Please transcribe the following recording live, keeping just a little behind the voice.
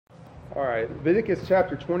All right, Leviticus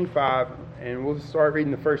chapter 25, and we'll start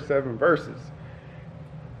reading the first 7 verses.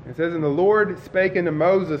 It says, "And the Lord spake unto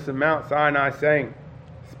Moses in Mount Sinai, saying,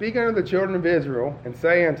 Speak unto the children of Israel, and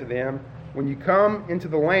say unto them, When you come into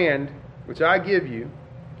the land which I give you,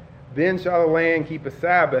 then shall the land keep a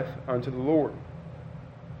Sabbath unto the Lord.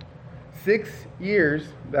 6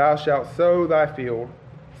 years thou shalt sow thy field,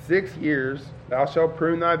 6 years thou shalt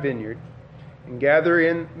prune thy vineyard, and gather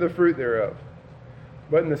in the fruit thereof.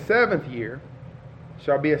 But in the 7th year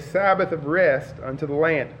shall be a Sabbath of rest unto the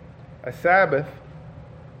land, a Sabbath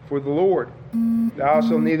for the Lord. Thou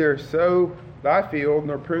shalt neither sow thy field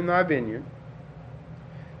nor prune thy vineyard.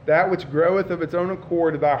 That which groweth of its own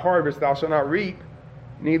accord of thy harvest thou shalt not reap,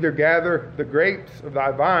 neither gather the grapes of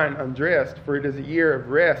thy vine undressed, for it is a year of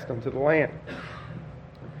rest unto the land.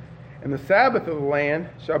 And the Sabbath of the land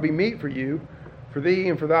shall be meat for you, for thee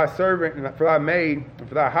and for thy servant, and for thy maid, and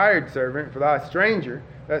for thy hired servant, and for thy stranger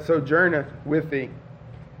that sojourneth with thee,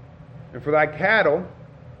 and for thy cattle,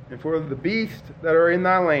 and for the beasts that are in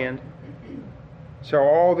thy land, shall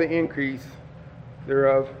all the increase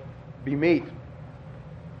thereof be meat."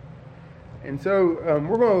 And so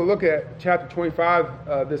we're going to look at chapter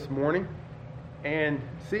 25 this morning and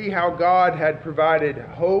see how God had provided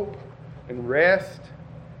hope and rest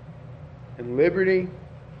and liberty,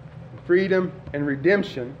 freedom, and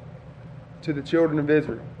redemption to the children of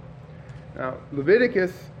Israel. Now,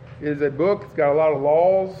 Leviticus is a book. It's got a lot of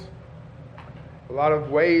laws, a lot of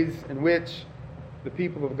ways in which the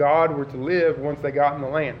people of God were to live once they got in the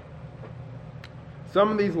land. Some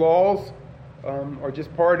of these laws are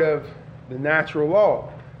just part of the natural law.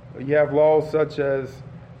 You have laws such as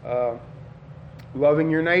loving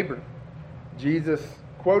your neighbor. Jesus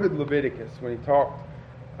quoted Leviticus when he talked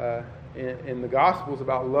in the Gospels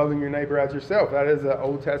about loving your neighbor as yourself. That is an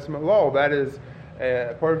Old Testament law. That is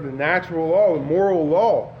part of the natural law, the moral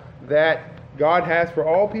law that God has for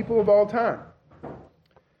all people of all time.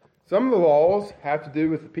 Some of the laws have to do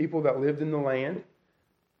with the people that lived in the land,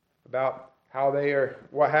 about how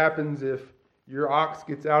what happens if your ox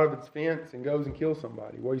gets out of its fence and goes and kills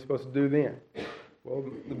somebody. What are you supposed to do then? Well,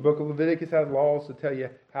 the book of Leviticus has laws to tell you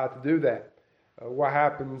how to do that. What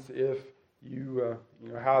happens if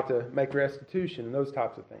how to make restitution and those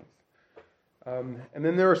types of things. And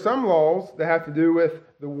then there are some laws that have to do with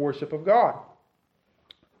the worship of God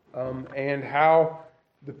and how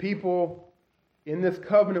the people in this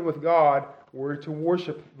covenant with God were to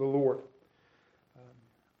worship the Lord.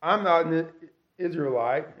 I'm not an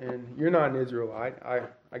Israelite, and you're not an Israelite.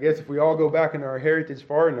 I guess if we all go back in our heritage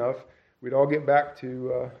far enough, we'd all get back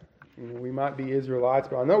to, we might be Israelites,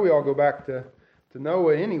 but I know we all go back to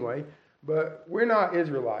Noah anyway. But we're not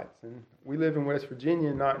Israelites, and we live in West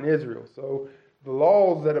Virginia, not in Israel. So the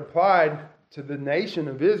laws that applied to the nation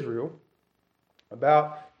of Israel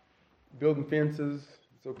about building fences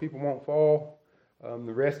so people won't fall,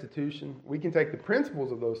 the restitution, we can take the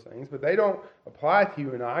principles of those things, but they don't apply to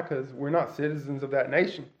you and I because we're not citizens of that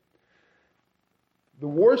nation. The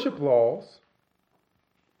worship laws,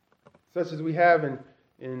 such as we have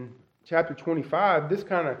in chapter 25, this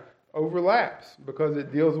kind of overlaps because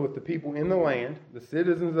it deals with the people in the land, the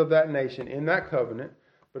citizens of that nation in that covenant,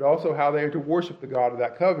 but also how they are to worship the God of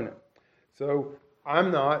that covenant. So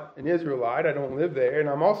I'm not an Israelite, I don't live there, and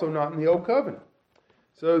I'm also not in the old covenant.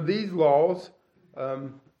 So these laws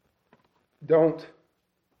don't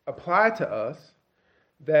apply to us,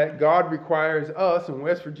 that God requires us in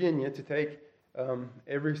West Virginia to take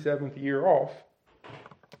every 7th year off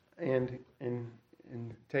and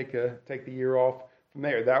take the year off from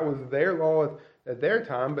there. That was their law at their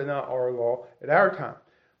time, but not our law at our time.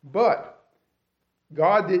 But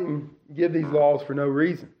God didn't give these laws for no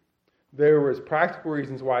reason. There was practical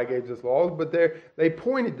reasons why He gave us laws, but they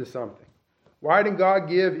pointed to something. Why did God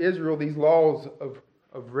give Israel these laws of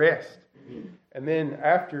rest? And then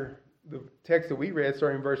after the text that we read,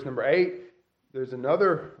 starting in verse number 8, there's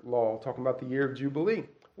another law talking about the year of Jubilee.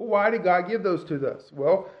 Well, why did God give those to us?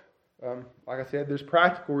 Well, like I said, there's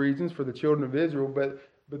practical reasons for the children of Israel, but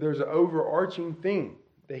there's an overarching thing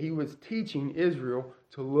that He was teaching Israel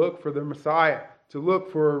to look for the Messiah, to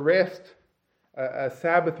look for a rest, a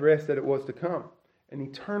Sabbath rest that it was to come, an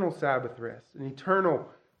eternal Sabbath rest, an eternal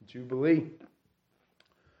Jubilee.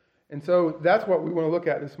 And so that's what we want to look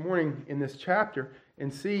at this morning in this chapter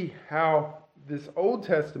and see how this Old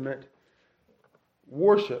Testament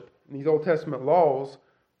worship and these Old Testament laws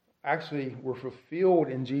actually were fulfilled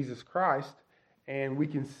in Jesus Christ, and we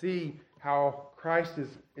can see how Christ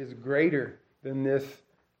is greater than this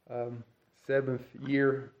 7th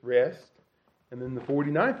year rest and then the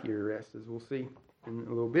 49th year rest, as we'll see in a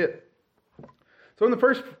little bit. So in the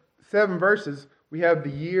first 7 verses, we have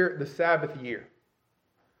the Sabbath year.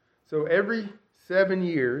 So every 7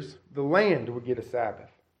 years, the land would get a Sabbath.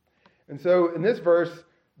 And so in this verse,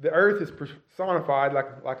 the earth is personified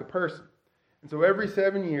like a person. And so every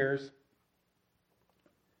 7 years,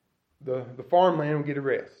 the farmland would get a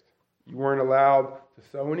rest. You weren't allowed to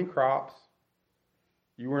sow any crops.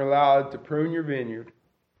 You weren't allowed to prune your vineyard.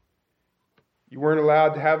 You weren't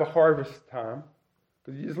allowed to have a harvest time.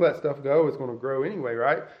 Because you just let stuff go, it's going to grow anyway,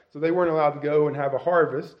 right? So they weren't allowed to go and have a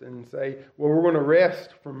harvest and say, well, we're going to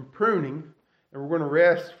rest from pruning and we're going to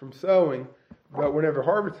rest from sowing. But whenever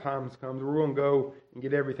harvest time comes, we're going to go and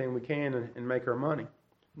get everything we can and make our money.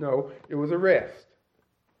 No, it was a rest.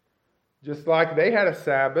 Just like they had a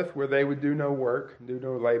Sabbath where they would do no work, do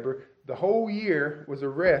no labor, the whole year was a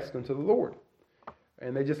rest unto the Lord.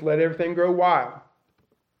 And they just let everything grow wild.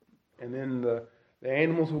 And then the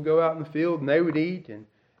animals would go out in the field and they would eat.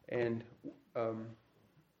 And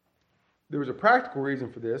there was a practical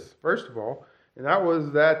reason for this, first of all, and that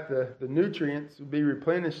was that the nutrients would be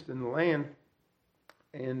replenished in the land,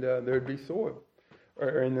 and there would be soil,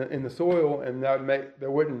 or in the soil, and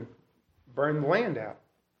that wouldn't burn the land out.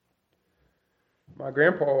 My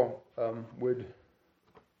grandpa would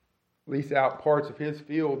lease out parts of his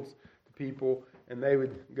fields to people, and they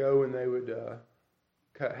would go and they would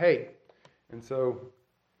cut hay. And so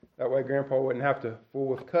that way Grandpa wouldn't have to fool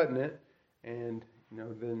with cutting it, and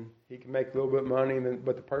then he could make a little bit of money,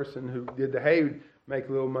 but the person who did the hay would make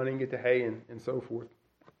a little money and get the hay and so forth.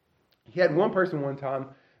 He had one person one time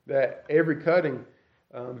that every cutting,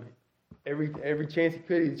 every chance he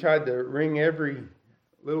could, he tried to wring every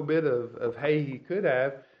little bit of hay he could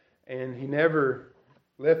have, and he never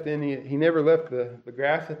left the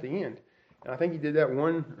grass at the end. And I think he did that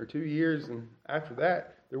 1 or 2 years, and after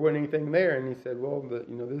that, there wasn't anything there. And he said, well,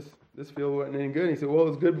 this field wasn't any good. And he said, well, it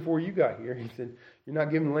was good before you got here. He said, you're not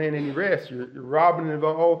giving the land any rest. You're robbing it of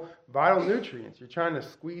all vital nutrients. You're trying to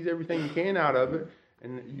squeeze everything you can out of it,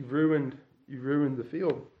 and you've ruined the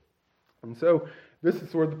field. And so this is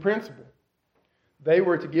sort of the principle. They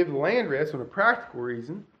were to give the land rest on a practical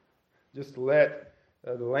reason, just to let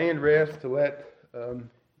the land rest, to let the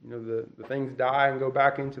things die and go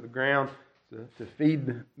back into the ground to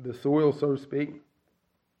feed the soil, so to speak.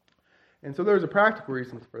 And so there's a practical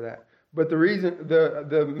reason for that. But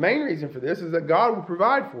the main reason for this is that God will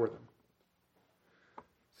provide for them.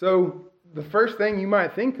 So the first thing you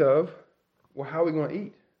might think of, well, how are we going to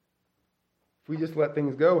eat? If we just let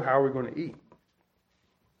things go, how are we going to eat?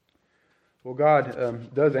 Well,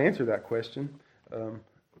 God does answer that question a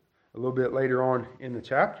little bit later on in the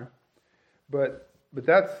chapter. But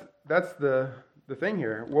that's the thing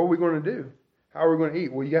here. What are we going to do? How are we going to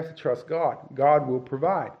eat? Well, you have to trust God. God will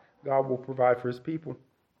provide. God will provide for His people.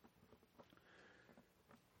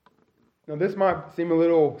 Now, this might seem a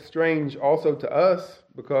little strange also to us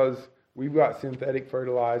because we've got synthetic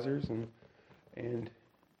fertilizers, and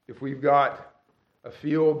if we've got a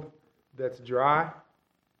field that's dry,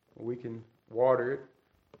 we can water it,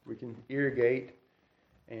 we can irrigate,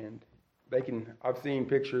 and I've seen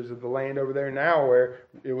pictures of the land over there now where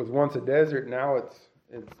it was once a desert, now it's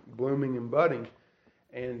blooming and budding.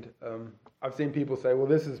 And I've seen people say, well,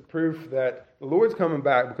 this is proof that the Lord's coming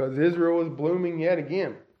back because Israel is blooming yet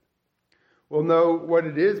again. Well, no, what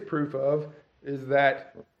it is proof of is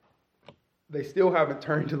that they still haven't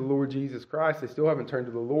turned to the Lord Jesus Christ. They still haven't turned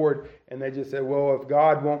to the Lord. And they just said, well, if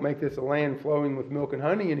God won't make this a land flowing with milk and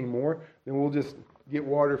honey anymore, then we'll just get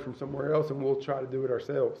water from somewhere else and we'll try to do it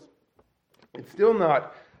ourselves. It's still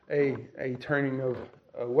not a turning of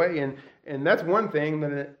away. And that's one thing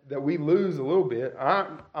that we lose a little bit.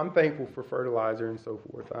 I'm thankful for fertilizer and so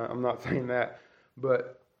forth. I'm not saying that.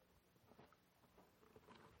 But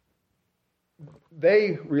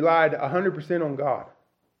they relied 100% on God.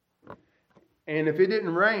 And if it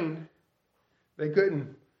didn't rain, they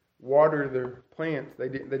couldn't water their plants. They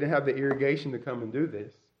didn't have the irrigation to come and do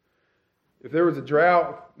this. If there was a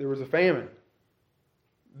drought, there was a famine.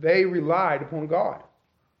 They relied upon God.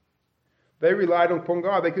 They relied upon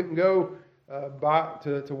God. They couldn't go to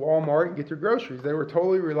Walmart and get their groceries. They were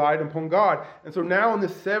totally relied upon God. And so now in the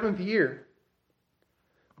 7th year,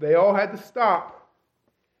 they all had to stop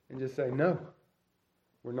and just say, no,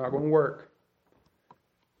 we're not going to work.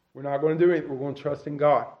 We're not going to do anything. We're going to trust in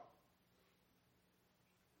God.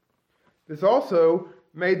 This also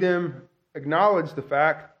made them acknowledge the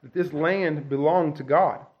fact that this land belonged to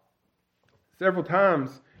God. Several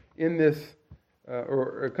times in this,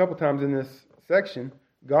 or a couple times in this section,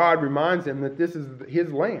 God reminds them that this is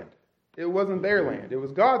His land. It wasn't their land. It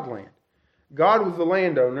was God's land. God was the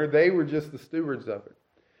landowner. They were just the stewards of it.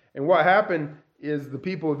 And what happened is the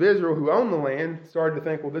people of Israel who owned the land started to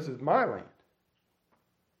think, well, this is my land.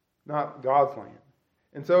 not God's land.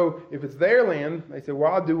 And so if it's their land, they say,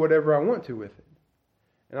 well, I'll do whatever I want to with it.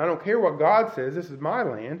 And I don't care what God says. This is my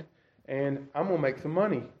land, and I'm going to make some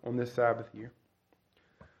money on this Sabbath year.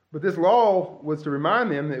 But this law was to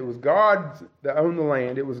remind them that it was God that owned the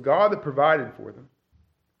land. It was God that provided for them.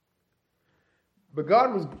 But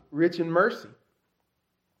God was rich in mercy.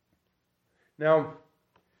 Now,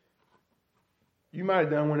 you might have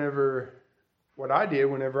done what I did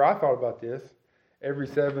whenever I thought about this. Every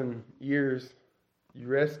 7 years, you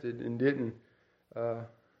rested and you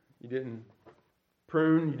didn't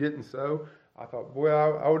prune, you didn't sow. I thought, boy,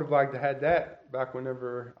 I would have liked to have had that back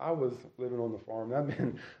whenever I was living on the farm. I've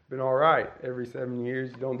been all right. Every 7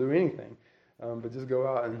 years, you don't do anything, but just go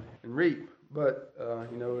out and reap. But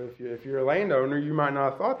if you're a landowner, you might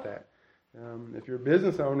not have thought that. If you're a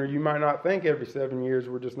business owner, you might not think every 7 years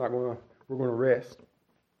we're going to rest.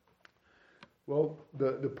 Well,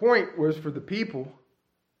 the point was for the people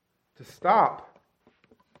to stop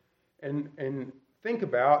and think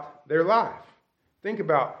about their life. Think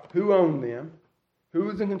about who owned them, who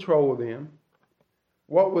was in control of them,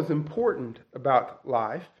 what was important about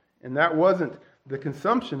life, and that wasn't the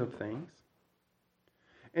consumption of things.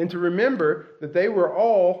 And to remember that they were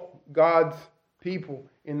all God's people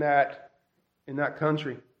in that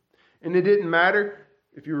country. And it didn't matter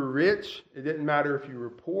if you were rich, it didn't matter if you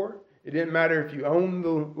were poor, it didn't matter if you owned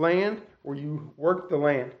the land or you worked the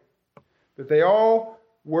land. That they all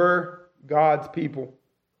were God's people.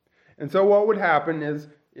 And so what would happen is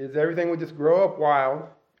everything would just grow up wild.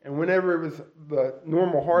 And whenever it was the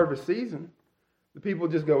normal harvest season, the people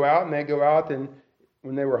would just go out, and they'd go out, and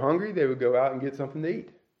when they were hungry, they would go out and get something to eat.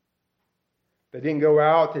 They didn't go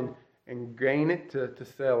out and gain it to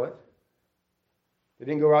sell it. They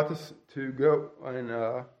didn't go out to go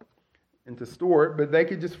and to store it, but they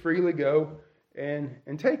could just freely go and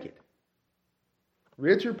take it.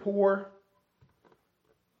 Rich or poor,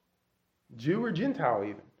 Jew or Gentile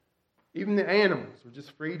even. Even the animals were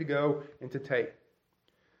just free to go and to take.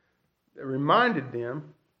 It reminded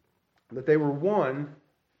them that they were one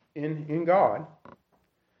in God,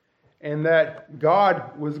 and that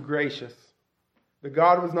God was gracious. That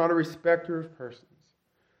God was not a respecter of persons.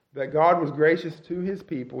 That God was gracious to his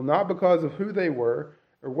people, not because of who they were,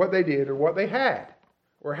 or what they did, or what they had,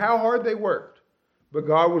 or how hard they worked, but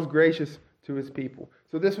God was gracious to his people.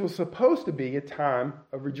 So this was supposed to be a time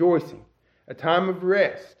of rejoicing, a time of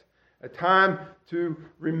rest, a time to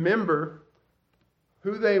remember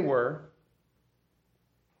who they were,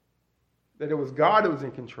 that it was God that was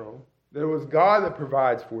in control, that it was God that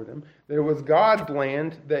provides for them, that it was God's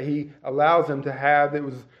land that he allows them to have,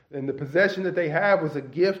 and the possession that they have was a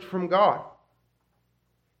gift from God.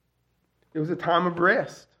 It was a time of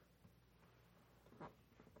rest.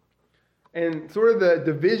 And sort of the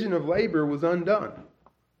division of labor was undone.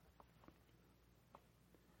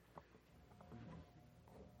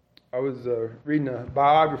 I was reading a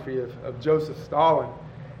biography of Joseph Stalin,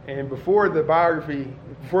 and before he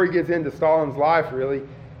gets into Stalin's life, really,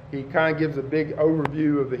 he kind of gives a big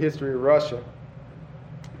overview of the history of Russia.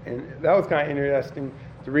 And that was kind of interesting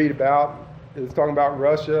to read about. It was talking about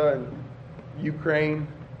Russia and Ukraine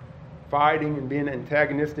fighting and being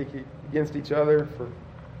antagonistic against each other for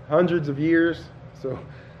hundreds of years. So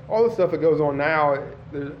all the stuff that goes on now,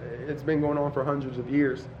 it's been going on for hundreds of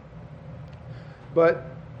years. But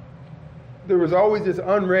there was always this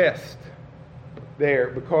unrest there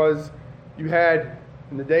because you had,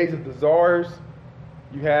 in the days of the czars,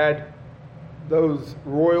 you had those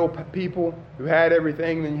royal people who had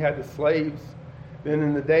everything, then you had the slaves. Then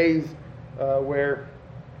in the days where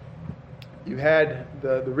you had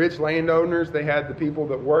the rich landowners, they had the people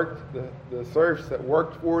that worked, the serfs that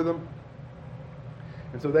worked for them.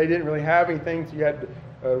 And so they didn't really have anything, so you had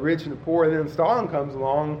the rich and the poor. And then Stalin comes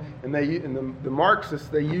along, and the Marxists,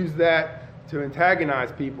 they use that to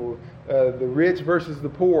antagonize people, the rich versus the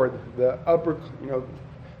poor, the upper,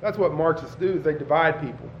 that's what Marxists do, is they divide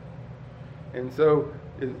people. And so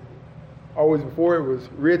always before it was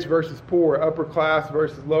rich versus poor, upper class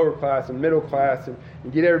versus lower class, and middle class, and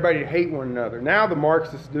get everybody to hate one another. Now the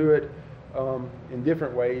Marxists do it in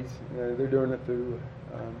different ways. They're doing it through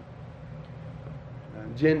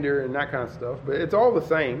gender and that kind of stuff. But it's all the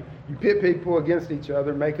same. You pit people against each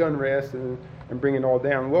other, make unrest, and bring it all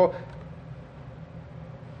down. Well,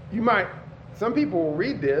 some people will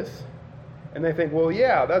read this and they think, well,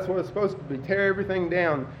 yeah, that's what it's supposed to be. Tear everything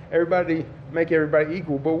down, make everybody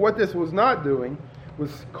equal. But what this was not doing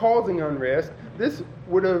was causing unrest. This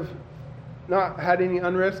would have not had any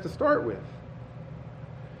unrest to start with.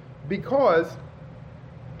 Because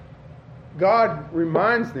God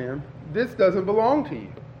reminds them, this doesn't belong to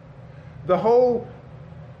you. The whole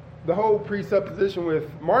the whole presupposition with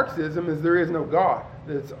Marxism is there is no God.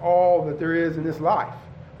 That's all that there is in this life.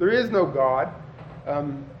 There is no God,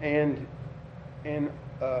 and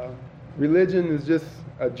religion is just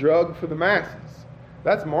a drug for the masses.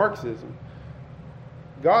 That's Marxism.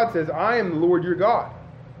 God says, I am the Lord your God.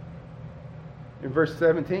 In verse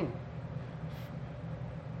 17.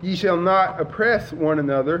 Ye shall not oppress one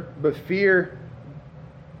another, but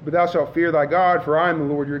thou shalt fear thy God, for I am the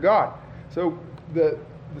Lord your God. So the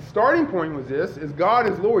starting point was this, is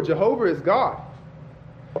God is Lord. Jehovah is God.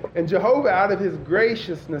 And Jehovah, out of his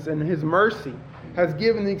graciousness and his mercy, has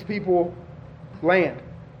given these people land.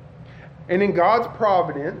 And in God's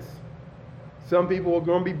providence, some people are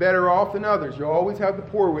going to be better off than others. You'll always have the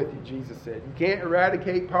poor with you, Jesus said. You can't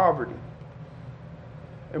eradicate poverty.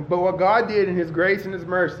 But what God did in his grace and his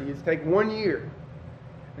mercy is take 1 year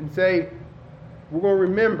and say, we're going to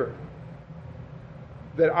remember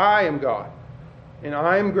that I am God, and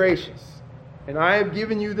I am gracious, and I have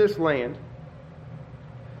given you this land.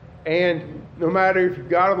 And no matter if you've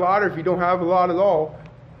got a lot or if you don't have a lot at all,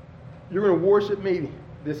 you're going to worship me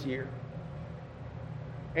this year.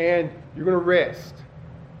 And you're going to rest.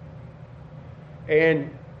 And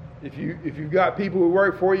if you've got people who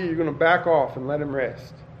work for you, you're going to back off and let them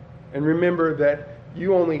rest. And remember that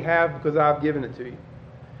you only have because I've given it to you.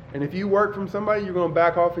 And if you work from somebody, you're going to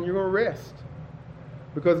back off and you're going to rest.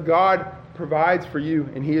 Because God provides for you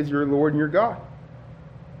and he is your Lord and your God.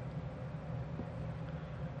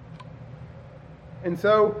 And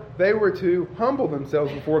so they were to humble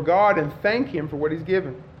themselves before God and thank him for what he's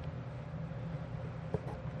given.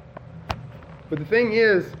 But the thing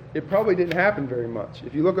is, it probably didn't happen very much.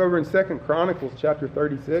 If you look over in 2 Chronicles chapter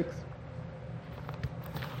 36,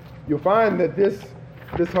 you'll find that this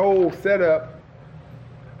whole setup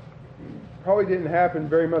probably didn't happen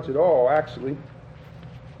very much at all, actually.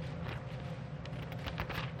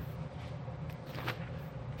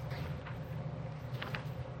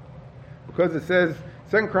 Because it says,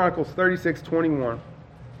 2 Chronicles 36:21,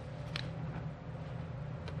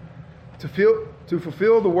 to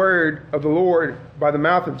fulfill the word of the Lord by the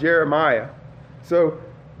mouth of Jeremiah. So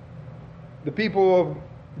the people of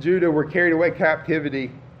Judah were carried away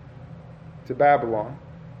captivity to Babylon.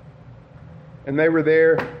 And they were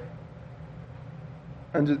there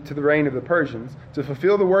to the reign of the Persians, to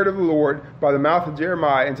fulfill the word of the Lord by the mouth of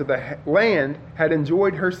Jeremiah, until the land had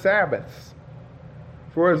enjoyed her Sabbaths.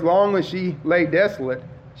 For as long as she lay desolate,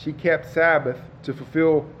 she kept Sabbath to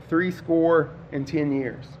fulfill 70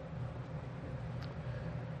 years.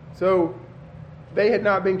 So they had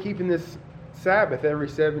not been keeping this Sabbath every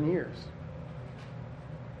 7 years.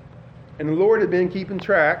 And the Lord had been keeping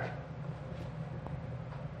track.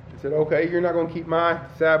 He said, okay, you're not going to keep my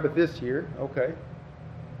Sabbath this year. Okay.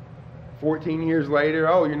 14 years later,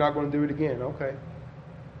 oh, you're not going to do it again. Okay.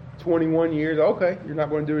 21 years, okay, you're not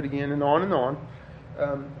going to do it again, and on and on.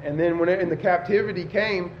 And then when the captivity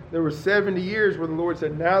came, there were 70 years where the Lord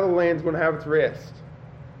said, now the land's going to have its rest.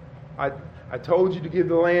 I told you to give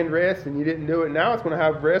the land rest, and you didn't do it. Now it's going to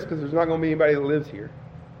have rest because there's not going to be anybody that lives here.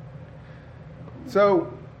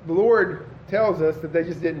 So the Lord tells us that they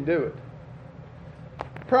just didn't do it.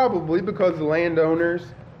 Probably because the landowners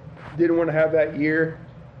didn't want to have that year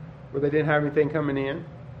where they didn't have anything coming in.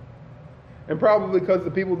 And probably because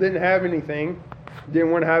the people didn't have anything,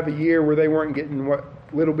 didn't want to have a year where they weren't getting what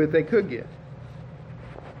little bit they could get.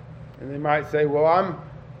 And they might say, well,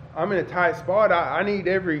 I'm in a tight spot. I need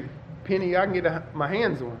every penny I can get my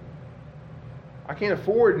hands on. I can't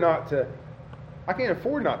afford not to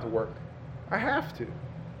work. I have to.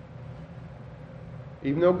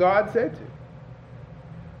 Even though God said to.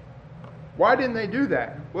 Why didn't they do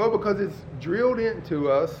that? Well, because it's drilled into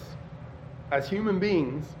us as human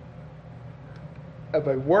beings of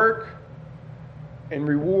a work and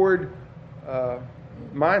reward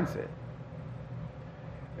mindset.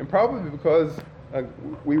 And probably because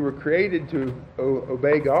we were created to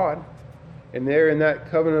obey God. And there in that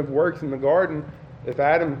covenant of works in the garden, if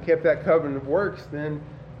Adam kept that covenant of works, then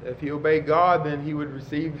if he obeyed God, then he would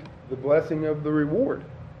receive the blessing of the reward.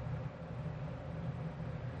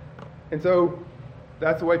 And so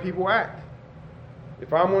that's the way people act.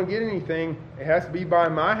 If I'm going to get anything, it has to be by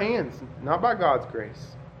my hands, not by God's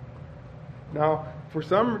grace. Now,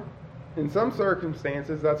 in some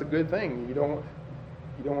circumstances, that's a good thing. You don't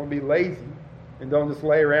want to be lazy, and don't just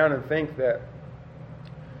lay around and think that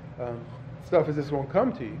stuff is just going to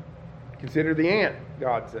come to you. Consider the ant,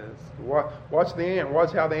 God says. Watch the ant.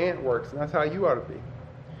 Watch how the ant works, and that's how you ought to be.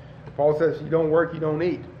 Paul says, if you don't work, you don't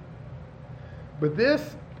eat. But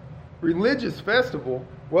this religious festival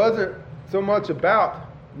wasn't so much about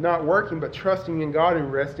not working, but trusting in God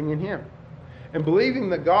and resting in Him. and believing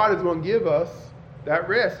that God is going to give us that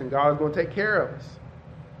rest and God is going to take care of us.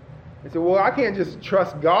 And so, well, I can't just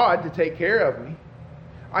trust God to take care of me.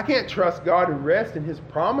 I can't trust God and rest in His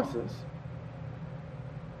promises.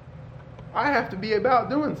 I have to be about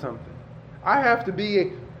doing something. I have to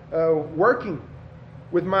be working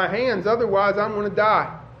with my hands, otherwise I'm going to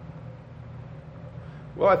die.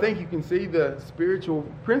 Well, I think you can see the spiritual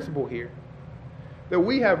principle here. That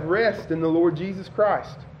we have rest in the Lord Jesus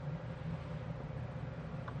Christ.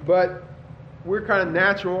 But we're kind of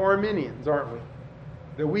natural Arminians, aren't we?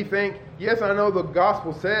 That we think, yes, I know the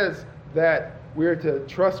gospel says that we're to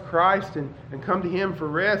trust Christ and come to Him for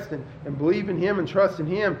rest and believe in Him and trust in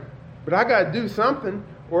Him. But I got to do something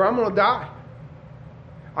or I'm going to die.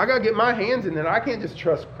 I got to get my hands in it. I can't just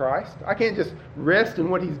trust Christ. I can't just rest in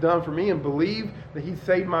what He's done for me and believe that He's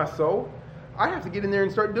saved my soul. I have to get in there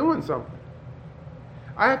and start doing something.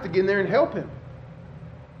 I have to get in there and help Him.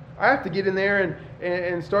 I have to get in there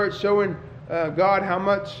and start showing God how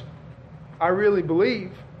much I really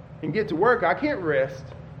believe and get to work. I can't rest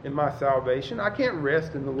in my salvation. I can't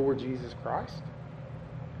rest in the Lord Jesus Christ.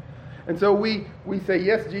 And so we say,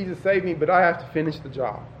 yes, Jesus saved me, but I have to finish the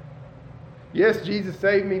job. Yes, Jesus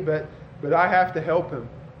saved me, but I have to help Him.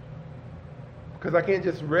 Because I can't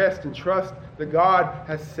just rest and trust that God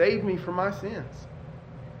has saved me from my sins.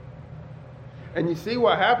 And you see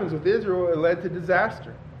what happens with Israel, it led to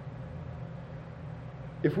disaster.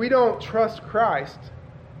 If we don't trust Christ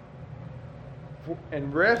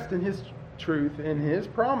and rest in His truth and His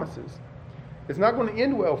promises, it's not going to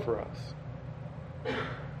end well for us.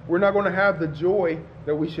 We're not going to have the joy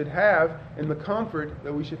that we should have and the comfort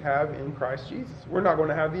that we should have in Christ Jesus. We're not going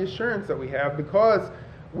to have the assurance that we have because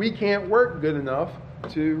we can't work good enough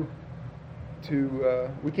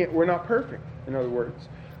we're not perfect, in other words.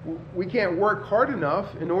 We can't work hard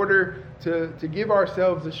enough in order to give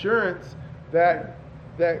ourselves assurance that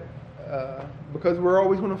because we're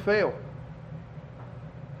always going to fail.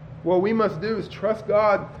 What we must do is trust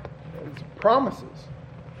God's promises.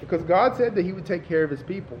 Because God said that He would take care of His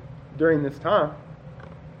people during this time.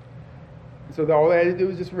 And so all they had to do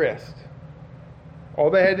was just rest. All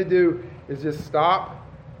they had to do is just stop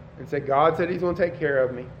and say, God said He's going to take care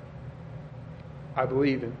of me. I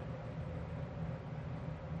believe Him.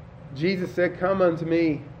 Jesus said, come unto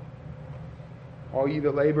me, all you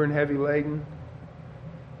that labor and heavy laden,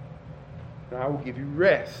 and I will give you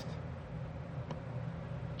rest.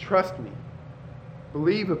 Trust me.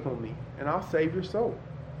 Believe upon me, and I'll save your soul.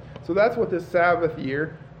 So that's what this Sabbath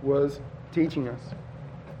year was teaching us.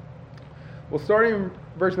 Well, starting in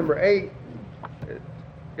verse number 8,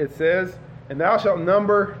 it says, and thou shalt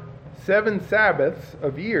number 7 Sabbaths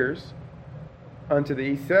of years unto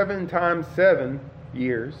thee, 7 times 7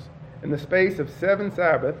 years, and the space of 7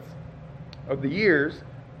 Sabbaths of the years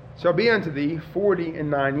shall be unto thee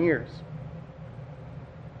 49 years.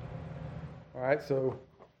 All right, so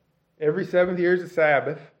every 7th year is a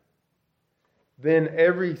Sabbath. Then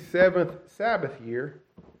every 7th Sabbath year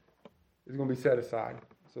is going to be set aside.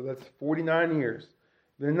 So that's 49 years.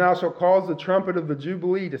 Then thou shalt cause the trumpet of the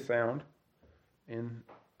Jubilee to sound. And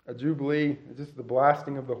a Jubilee is just the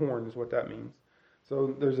blasting of the horn is what that means.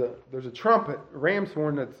 So there's a trumpet, a ram's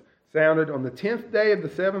horn that's sounded on the 10th day of the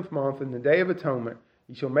 7th month in the day of atonement.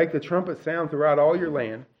 You shall make the trumpet sound throughout all your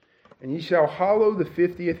land. And ye shall hallow the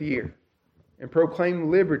 50th year and proclaim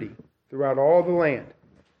liberty throughout all the land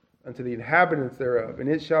unto the inhabitants thereof, and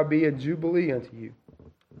it shall be a jubilee unto you.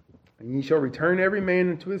 And ye shall return every man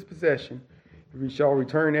into his possession, and ye shall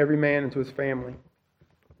return every man into his family.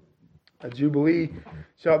 A jubilee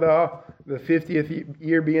shall thou the 50th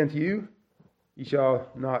year be unto you. Ye shall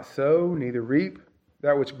not sow, neither reap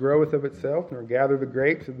that which groweth of itself, nor gather the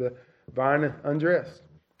grapes of the vine undressed.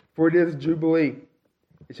 For it is jubilee.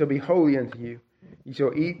 It shall be holy unto you. Ye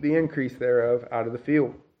shall eat the increase thereof out of the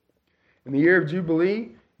field. In the year of jubilee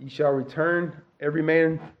ye shall return every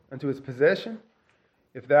man unto his possession.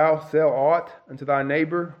 If thou sell aught unto thy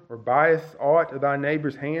neighbor, or buyest aught of thy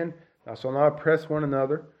neighbor's hand, thou shalt not oppress one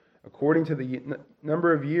another. According to the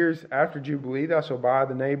number of years after Jubilee, thou shalt buy of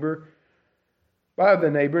the neighbor,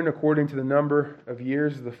 and according to the number of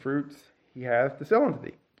years of the fruits he hath to sell unto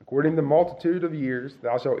thee. According to the multitude of years,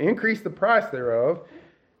 thou shalt increase the price thereof,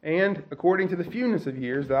 and according to the fewness of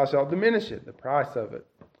years, thou shalt diminish it, the price of it.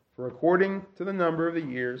 For according to the number of the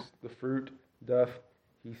years, the fruit doth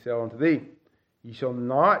he sell unto thee. Ye shall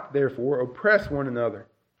not, therefore, oppress one another.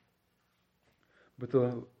 But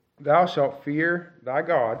thou shalt fear thy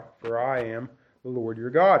God, for I am the Lord your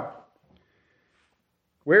God.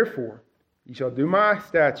 Wherefore, ye shall do my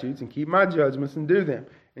statutes and keep my judgments and do them,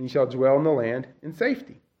 and ye shall dwell in the land in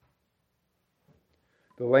safety.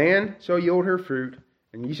 The land shall yield her fruit,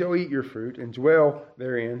 and ye shall eat your fruit, and dwell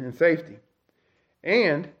therein in safety.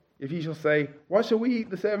 And if ye shall say, what shall we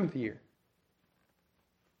eat the 7th year?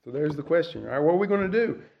 So there's the question. All right, what are we going to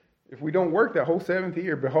do? If we don't work that whole 7th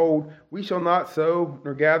year, behold, we shall not sow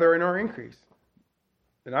nor gather in our increase.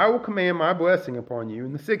 Then I will command my blessing upon you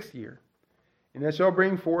in the 6th year, and it shall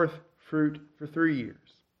bring forth fruit for 3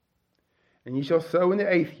 years. And ye shall sow in the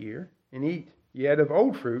 8th year, and eat yet of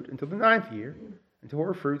old fruit until the 9th year, until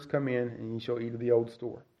her fruits come in, and ye shall eat of the old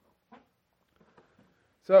store.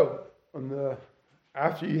 So,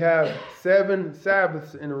 after you have 7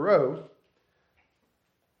 Sabbaths in a row,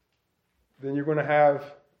 then you're going to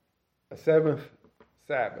have a 7th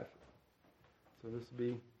Sabbath. So this will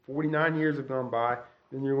be 49 years have gone by.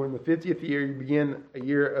 Then you're in the 50th year, you begin a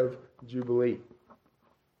year of Jubilee.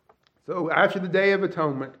 So after the Day of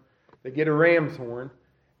Atonement, they get a ram's horn,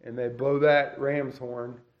 and they blow that ram's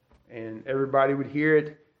horn, and everybody would hear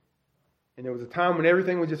it. And there was a time when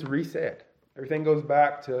everything was just reset. Everything goes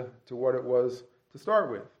back to what it was to start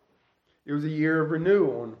with. It was a year of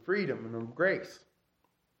renewal and freedom and of grace.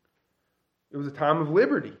 It was a time of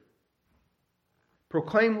liberty.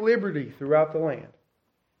 Proclaim liberty throughout the land.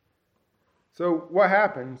 So what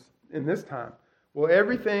happens in this time? Well,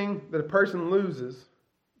 everything that a person loses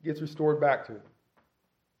gets restored back to them.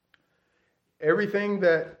 Everything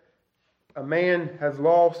that a man has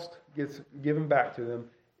lost gets given back to them.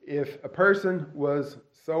 If a person was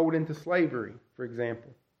sold into slavery, for example,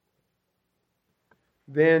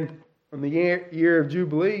 then on the year of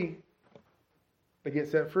Jubilee, they get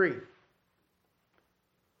set free.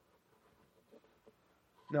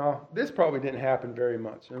 Now, this probably didn't happen very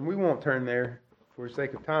much, and we won't turn there for the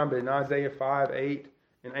sake of time, but in Isaiah 5:8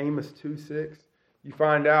 and Amos 2:6, you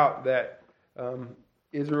find out that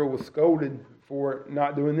Israel was scolded for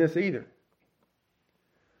not doing this either.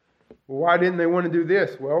 Well, why didn't they want to do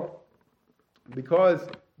this? Well, because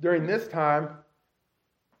during this time,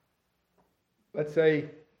 let's say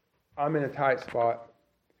I'm in a tight spot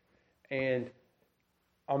and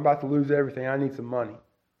I'm about to lose everything. I need some money.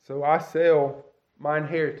 So I sell my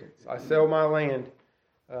inheritance. I sell my land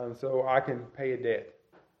so I can pay a debt.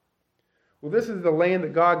 Well, this is the land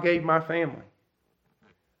that God gave my family.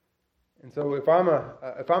 And so if I'm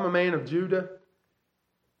a man of Judah,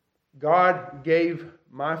 God gave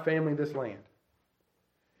my family this land.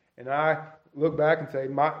 And I look back and say,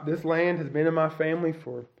 this land has been in my family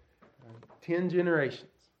for 10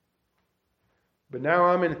 generations. But now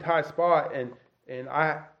I'm in a tight spot, and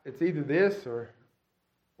it's either this or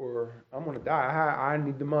I'm going to die. I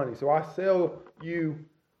need the money. So I sell you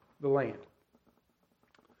the land.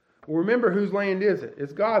 Well, remember, whose land is it?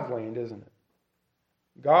 It's God's land, isn't it?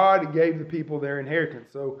 God gave the people their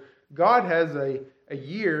inheritance. So God has a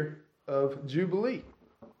year of Jubilee,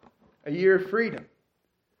 a year of freedom.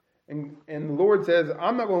 And the Lord says,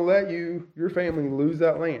 I'm not going to let your family lose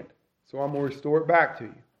that land. So I'm going to restore it back to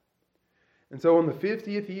you. And so in the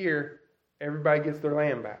 50th year, everybody gets their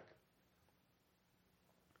land back.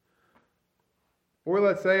 Or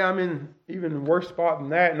let's say I'm in even a worse spot than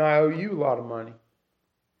that, and I owe you a lot of money.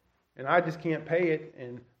 And I just can't pay it,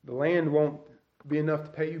 and the land won't be enough to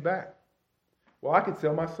pay you back. Well, I could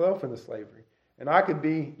sell myself into slavery, and I could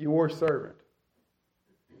be your servant.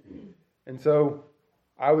 And so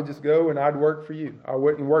I would just go and I'd work for you. I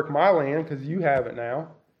wouldn't work my land because you have it now.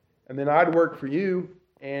 And then I'd work for you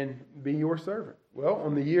and be your servant. Well,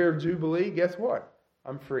 on the year of Jubilee, guess what?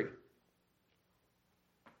 I'm free.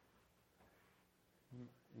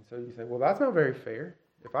 And so you say, well, that's not very fair.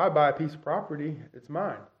 If I buy a piece of property, it's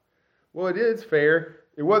mine. Well, it is fair.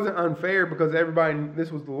 It wasn't unfair because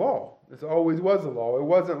this was the law. This always was the law. It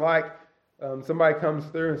wasn't like somebody comes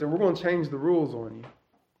through and says, we're going to change the rules on you.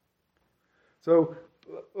 So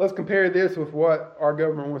let's compare this with what our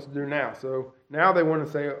government wants to do now. So now they want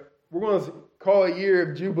to say, we're going to call it a year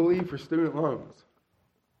of Jubilee for student loans.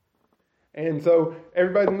 And so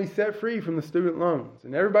everybody's going to be set free from the student loans.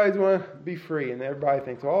 And everybody's going to be free. And everybody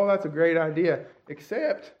thinks, oh, that's a great idea.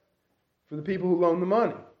 Except for the people who loan the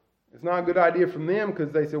money. It's not a good idea from them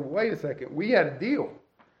because they said, well, wait a second. We had a deal.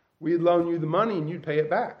 We'd loan you the money and you'd pay it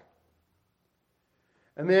back.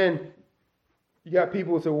 And then you got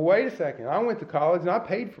people who say, well, wait a second. I went to college and I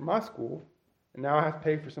paid for my school. And now I have to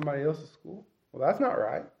pay for somebody else's school. Well, that's not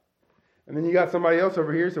right. And then you got somebody else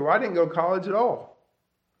over here who said, well, I didn't go to college at all.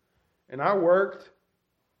 And I worked,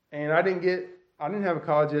 and I didn't have a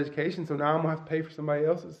college education, so now I'm going to have to pay for somebody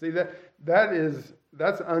else's. See,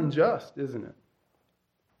 that's unjust, isn't it?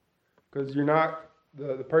 Because you're not,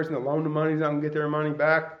 the person that loaned the money is not going to get their money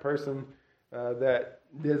back. The person that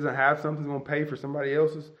doesn't have something is going to pay for somebody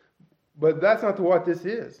else's. But that's not what this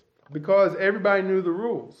is. because everybody knew the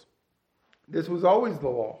rules. This was always the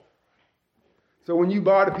law. So when you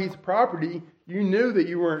bought a piece of property, you knew that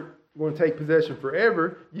you weren't going to take possession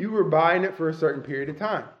forever. You were buying it for a certain period of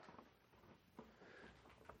time.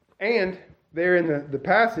 And there in the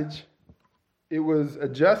passage, it was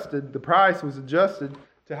adjusted, the price was adjusted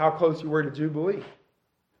to how close you were to Jubilee.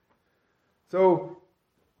 So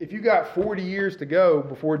if you got 40 years to go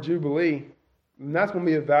before Jubilee, then that's going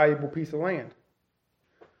to be a valuable piece of land.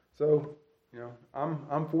 So,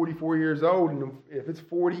 I'm 44 years old, and if it's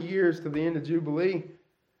 40 years to the end of Jubilee,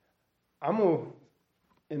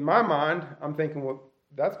 in my mind, I'm thinking, well,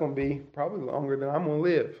 that's going to be probably longer than I'm going to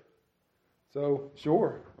live. So,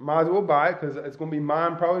 sure, I might as well buy it because it's going to be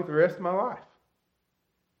mine probably for the rest of my life.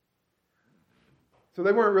 So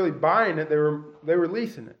they weren't really buying it, they were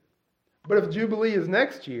leasing it. But if Jubilee is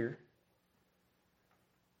next year,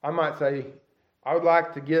 I might say, I would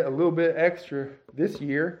like to get a little bit extra this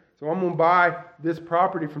year, so I'm going to buy this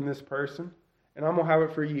property from this person, and I'm going to have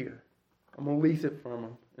it for a year. I'm going to lease it from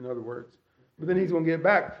him, in other words. But then he's going to get it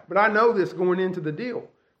back. But I know this going into the deal,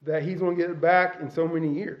 that he's going to get it back in so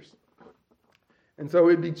many years. And so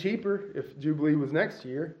it'd be cheaper if Jubilee was next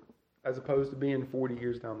year, as opposed to being 40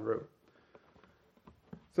 years down the road.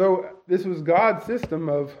 So this was God's system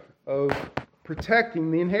of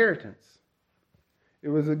protecting the inheritance. It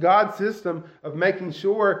was a God system of making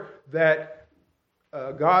sure that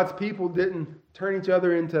God's people didn't turn each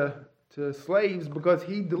other into slaves because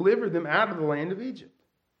he delivered them out of the land of Egypt.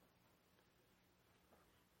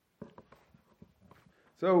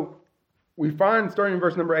 So we find, starting in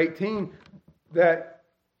verse number 18, that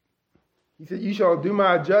he said, you shall do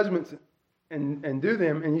my judgments and do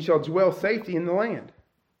them, and you shall dwell safety in the land.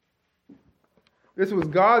 This was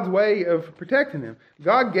God's way of protecting them.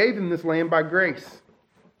 God gave them this land by grace.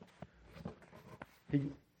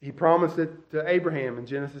 He promised it to Abraham in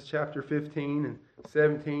Genesis chapter 15 and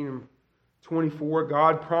 17 and 24.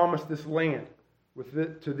 God promised this land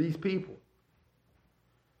to these people.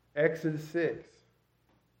 Exodus 6.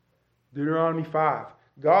 Deuteronomy 5.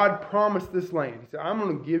 God promised this land. He said, I'm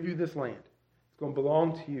going to give you this land. It's going to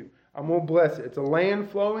belong to you. I'm going to bless it. It's a land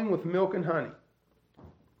flowing with milk and honey.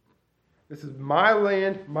 This is my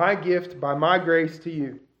land, my gift by my grace to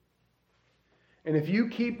you. And if you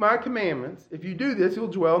keep my commandments, if you do this, you'll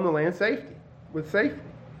dwell in the land with safety.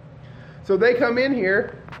 So they come in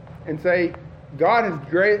here and say, God has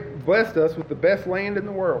blessed us with the best land in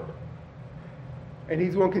the world. And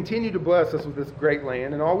he's going to continue to bless us with this great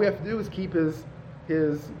land. And all we have to do is keep his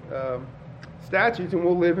statutes, and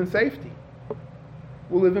we'll live in safety.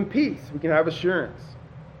 We'll live in peace. We can have assurance.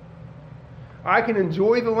 I can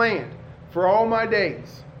enjoy the land for all my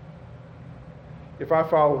days if I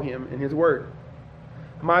follow him and his word.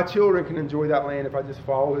 My children can enjoy that land if I just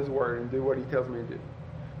follow his word and do what he tells me to do.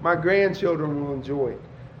 My grandchildren will enjoy it.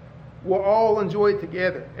 We'll all enjoy it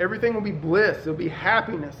together. Everything will be bliss. It'll be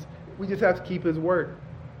happiness. We just have to keep his word.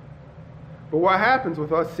 But what happens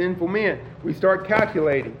with us sinful men? We start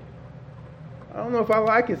calculating. I don't know if I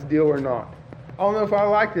like this deal or not. I don't know if I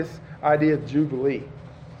like this idea of Jubilee.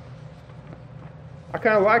 I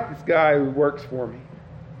kind of like this guy who works for me.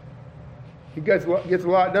 He gets a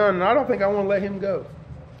lot done, and I don't think I want to let him go.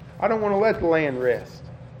 I don't want to let the land rest.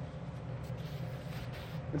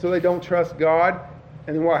 And so they don't trust God,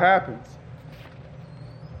 and then what happens?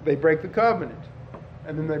 They break the covenant.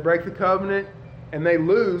 And then they break the covenant, and they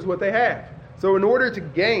lose what they have. So in order to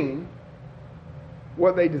gain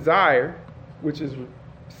what they desire, which is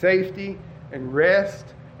safety and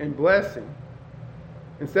rest and blessing,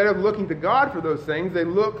 instead of looking to God for those things, they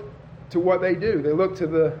look to what they do. They look to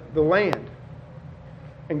the land.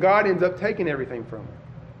 And God ends up taking everything from them.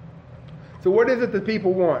 So what is it that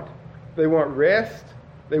people want? They want rest.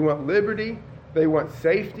 They want liberty. They want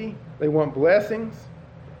safety. They want blessings.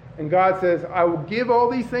 And God says, I will give all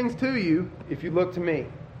these things to you if you look to me.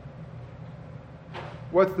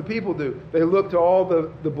 What's the people do? They look to all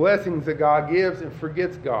the blessings that God gives and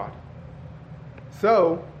forgets God.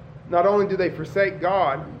 So, not only do they forsake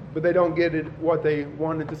God, but they don't get it what they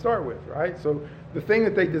wanted to start with, right? So the thing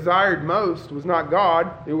that they desired most was not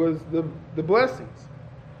God, it was the blessings.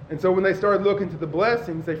 And so when they started looking to the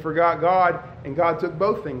blessings, they forgot God, and God took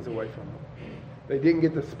both things away from them. They didn't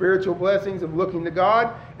get the spiritual blessings of looking to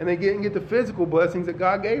God, and they didn't get the physical blessings that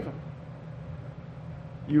God gave them.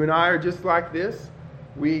 You and I are just like this.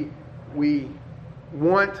 We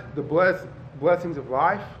want the blessings of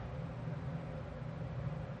life,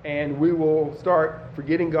 and we will start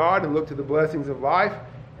forgetting God and look to the blessings of life,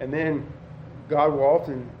 and then God will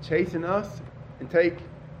often chasten us and take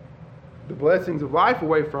the blessings of life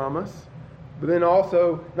away from us but then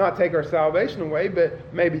also not take our salvation away,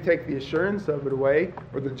 but maybe take the assurance of it away,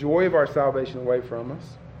 or the joy of our salvation away from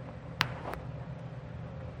us.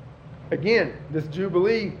 Again, this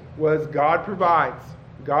Jubilee was God provides.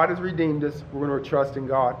 God has redeemed us. We're going to trust in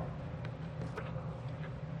God.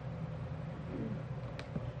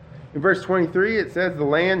 In verse 23, it says, "The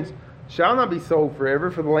land shall not be sold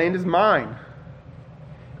forever, for the land is mine.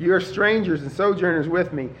 You are strangers and sojourners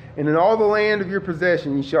with me, and in all the land of your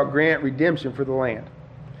possession you shall grant redemption for the land."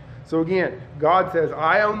 So again, God says,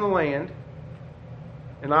 I own the land,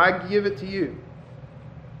 and I give it to you.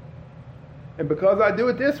 And because I do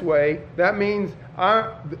it this way, that means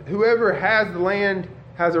whoever has the land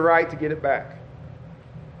has a right to get it back.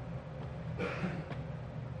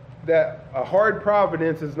 That a hard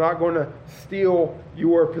providence is not going to steal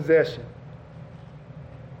your possession.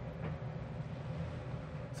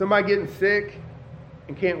 Somebody getting sick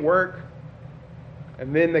and can't work,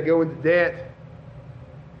 and then they go into debt,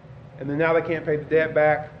 and then now they can't pay the debt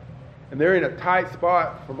back, and they're in a tight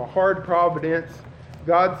spot from a hard providence.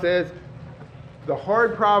 God says the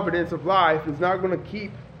hard providence of life is not going to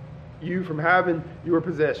keep you from having your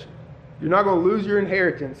possession. You're not going to lose your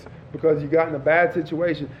inheritance because you got in a bad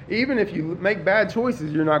situation. Even if you make bad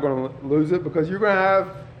choices, you're not going to lose it, because you're going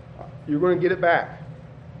to get it back.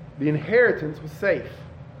 The inheritance was safe.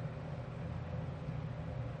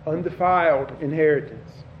 Undefiled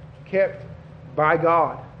inheritance, kept by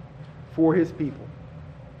God for His people.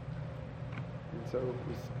 And so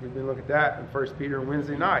we've been looking at that in 1 Peter on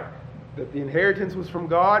Wednesday night, that the inheritance was from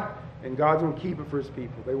God, and God's going to keep it for His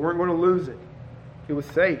people. They weren't going to lose it. It was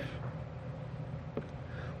safe.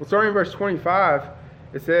 Well, starting in verse 25,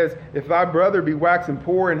 it says, "If thy brother be waxen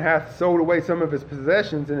poor and hath sold away some of his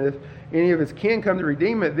possessions, and if any of his kin come to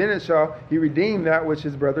redeem it, then shall he redeem that which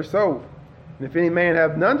his brother sold. And if any man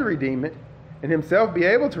have none to redeem it, and himself be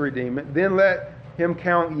able to redeem it, then let him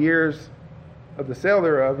count years of the sale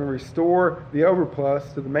thereof, and restore the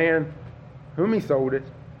overplus to the man whom he sold it,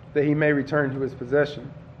 that he may return to his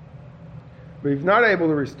possession. But if he is not able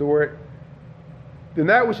to restore it, then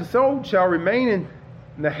that which is sold shall remain in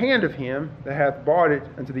the hand of him that hath bought it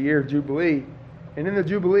unto the year of Jubilee, and in the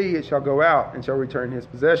Jubilee it shall go out, and shall return his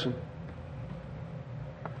possession."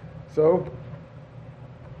 So,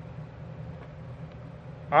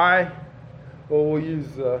 we'll use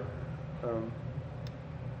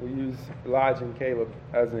Elijah and Caleb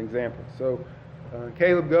as an example. So,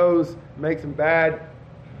 Caleb goes, makes some bad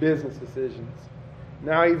business decisions.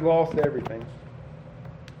 Now he's lost everything,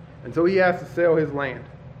 and so he has to sell his land.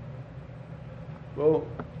 Well,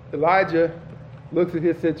 Elijah looks at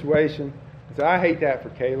his situation and says, "I hate that for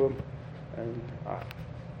Caleb, and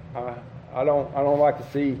I don't like to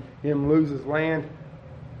see him lose his land.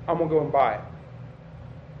 I'm gonna go and buy it."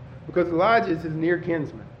 Because Elijah is his near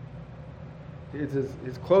kinsman. It's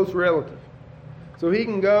his close relative. So he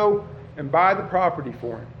can go and buy the property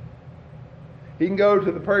for him. He can go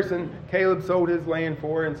to the person Caleb sold his land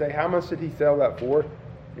for and say, "How much did he sell that for?"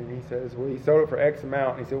 And he says, "Well, he sold it for X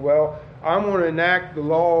amount." And he said, "Well, I'm going to enact the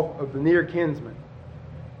law of the near kinsman,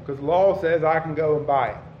 because the law says I can go and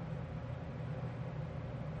buy it."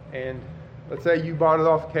 And let's say you bought it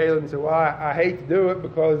off Caleb and said, "Well, I hate to do it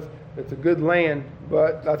because it's a good land,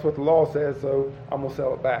 but that's what the law says, so I'm going to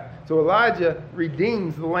sell it back." So Elijah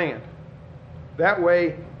redeems the land. That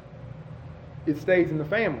way, it stays in the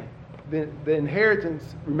family. The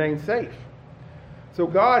inheritance remains safe. So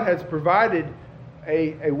God has provided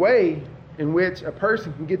a way in which a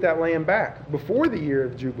person can get that land back before the year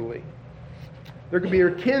of Jubilee. There could be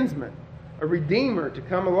a kinsman, a redeemer, to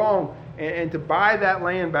come along and to buy that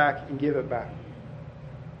land back and give it back.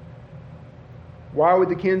 Why would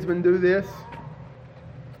the kinsman do this?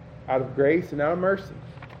 Out of grace and out of mercy.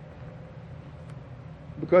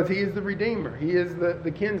 Because he is the redeemer. He is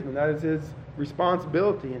the kinsman. That is his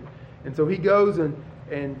responsibility. And so he goes and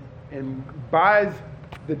buys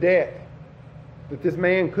the debt that this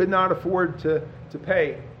man could not afford to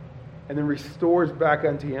pay, and then restores back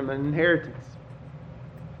unto him an inheritance.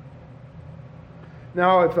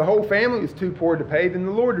 Now, if the whole family was too poor to pay, then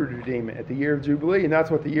the Lord would redeem it at the year of Jubilee, and that's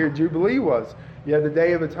what the year of Jubilee was. You have the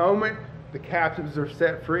Day of Atonement, the captives are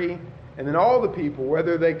set free, and then all the people,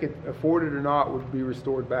 whether they could afford it or not, would be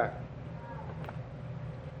restored back.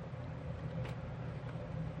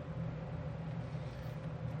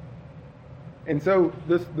 And so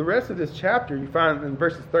the rest of this chapter you find in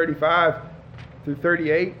verses 35 through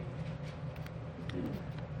 38.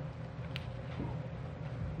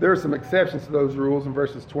 There are some exceptions to those rules in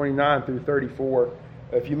verses 29 through 34.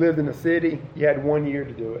 If you lived in a city, you had 1 year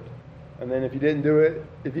to do it. And then if you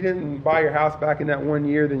didn't buy your house back in that 1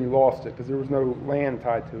 year, then you lost it because there was no land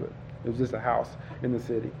tied to it. It was just a house in the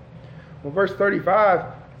city. Well, verse 35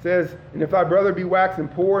 says, "And if thy brother be waxen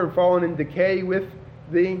poor and fallen in decay with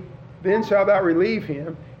thee, then shalt thou relieve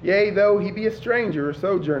him, yea, though he be a stranger or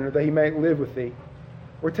sojourner, that he may live with thee.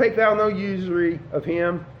 Or take thou no usury of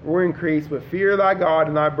him, or increase, but fear thy God,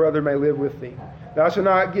 and thy brother may live with thee. Thou shalt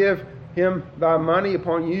not give him thy money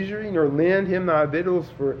upon usury, nor lend him thy victuals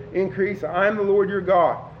for increase. I am the Lord your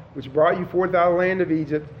God, which brought you forth out of the land of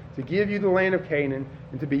Egypt, to give you the land of Canaan,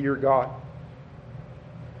 and to be your God."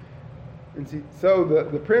 And see, so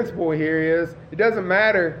the principle here is, it doesn't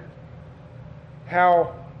matter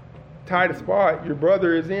how tight a spot your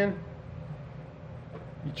brother is in.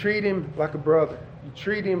 You treat him like a brother. You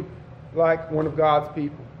treat him like one of God's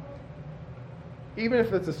people. Even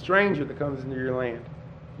if it's a stranger that comes into your land,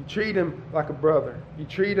 you treat him like a brother. You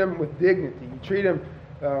treat him with dignity. You treat him,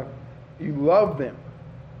 you love them.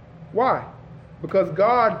 Why? Because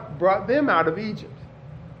God brought them out of Egypt.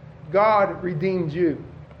 God redeemed you.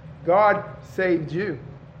 God saved you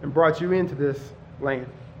and brought you into this land.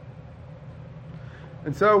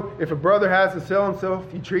 And so, if a brother has to sell himself,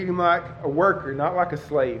 you treat him like a worker, not like a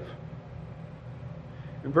slave.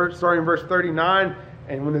 Starting in verse 39,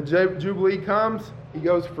 and when the Jubilee comes, he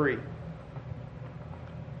goes free.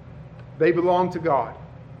 They belong to God.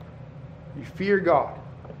 You fear God.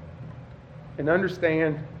 And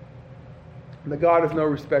understand that God is no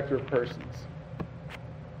respecter of persons.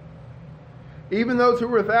 Even those who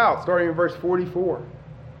are without, starting in verse 44,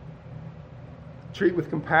 treat with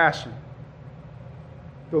compassion.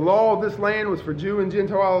 The law of this land was for Jew and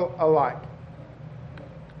Gentile alike.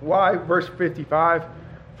 Why? Verse 55,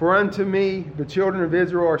 "For unto me the children of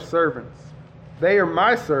Israel are servants. They are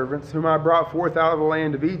my servants, whom I brought forth out of the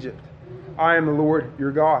land of Egypt. I am the Lord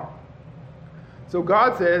your God." So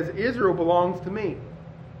God says, Israel belongs to me.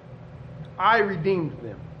 I redeemed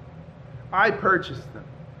them. I purchased them.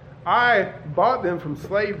 I bought them from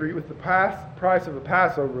slavery with the price of a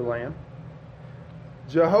Passover lamb.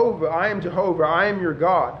 Jehovah, I am Jehovah, I am your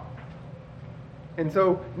God. And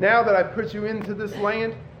so now that I put you into this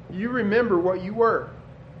land, you remember what you were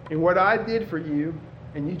and what I did for you,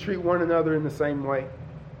 and you treat one another in the same way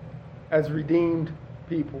as redeemed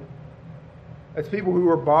people, as people who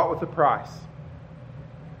are bought with a price.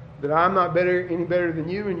 That I'm not any better than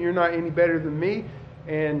you, and you're not any better than me.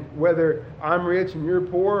 And whether I'm rich and you're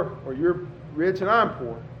poor, or you're rich and I'm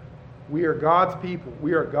poor, we are God's people.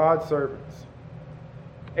 We are God's servants.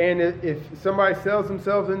 And if somebody sells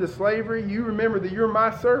themselves into slavery, you remember that you're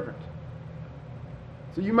my servant.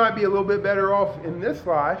 So you might be a little bit better off in this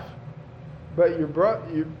life, but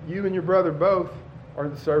you and your brother both are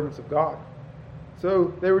the servants of God.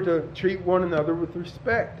 So they were to treat one another with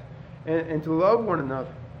respect and to love one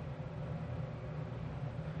another.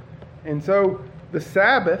 And so the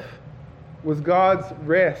Sabbath was God's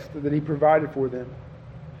rest that he provided for them.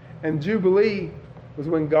 And Jubilee was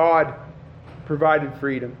when God provided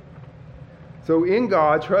freedom. So in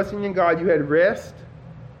God, trusting in God, you had rest.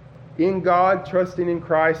 In God, trusting in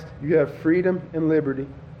Christ, you have freedom and liberty.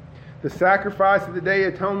 The sacrifice of the Day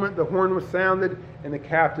of Atonement, the horn was sounded, and the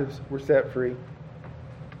captives were set free.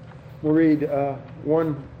 We'll read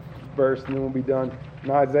one verse and then we'll be done.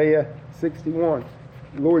 In Isaiah 61,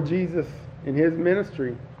 Lord Jesus, in his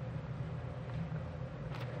ministry,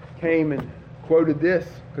 came and quoted this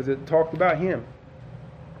because it talked about him.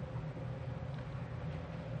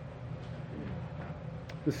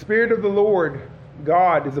 "The Spirit of the Lord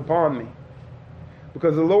God is upon me,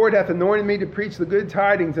 because the Lord hath anointed me to preach the good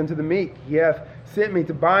tidings unto the meek. He hath sent me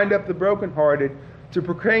to bind up the brokenhearted, to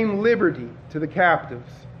proclaim liberty to the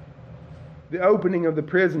captives, the opening of the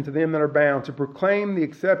prison to them that are bound, to proclaim the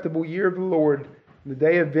acceptable year of the Lord, the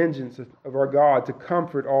day of vengeance of our God, to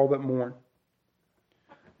comfort all that mourn."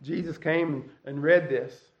 Jesus came and read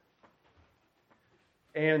this.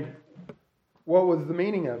 And what was the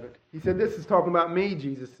meaning of it? He said, "This is talking about me,"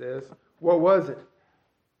 Jesus says. What was it?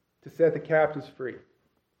 To set the captives free.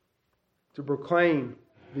 To proclaim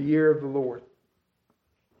the year of the Lord.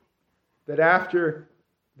 That after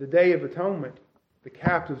the Day of Atonement, the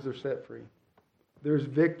captives are set free. There's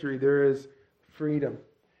victory. There is freedom.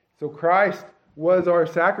 So Christ was our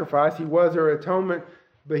sacrifice. He was our atonement.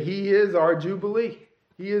 But he is our Jubilee.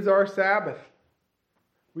 He is our Sabbath.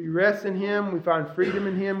 We rest in him. We find freedom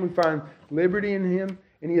in him. We find liberty in him.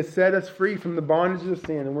 And he has set us free from the bondage of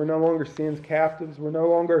sin. And we're no longer sin's captives. We're no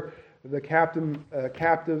longer the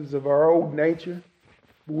captives of our old nature.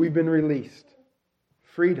 But we've been released.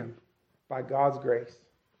 Freedom by God's grace.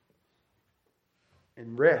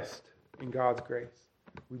 And rest in God's grace.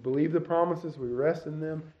 We believe the promises. We rest in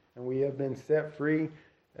them. And we have been set free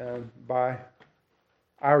by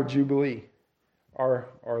our Jubilee. our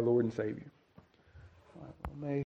Lord and Savior. All right, well, may